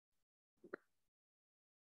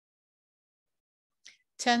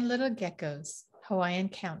10 Little Geckos, Hawaiian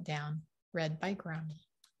Countdown, read by Grammy.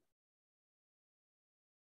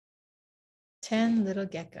 10 Little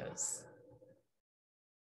Geckos.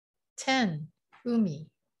 10,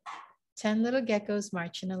 Umi. 10 little geckos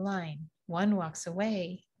march in a line. One walks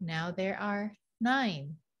away. Now there are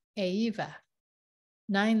 9, Eiva.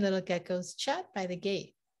 9 little geckos chat by the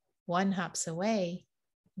gate. One hops away.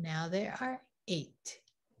 Now there are 8,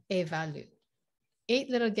 Evalu. 8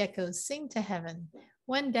 little geckos sing to heaven.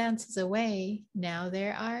 One dances away. Now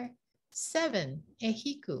there are 7,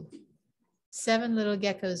 Ehiku. 7 little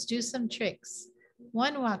geckos do some tricks.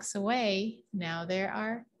 One walks away. Now there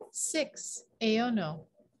are 6, Aono.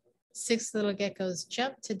 6 little geckos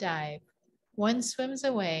jump to dive. One swims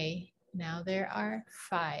away. Now there are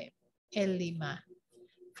 5, Elima.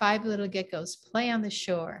 5 little geckos play on the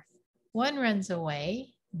shore. One runs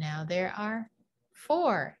away. Now there are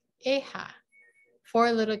 4, Eha.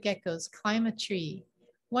 4 little geckos climb a tree.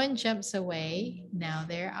 One jumps away. Now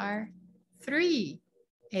there are 3,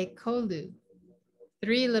 Ekolu.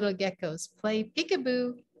 3 little geckos play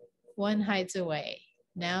peekaboo. One hides away.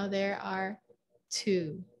 Now there are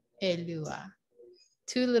 2, Elua.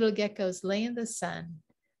 2 little geckos lay in the sun.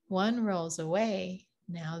 One rolls away.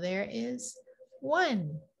 Now there is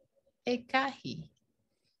 1, Ekahi.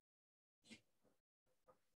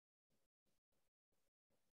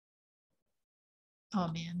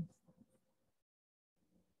 Amen.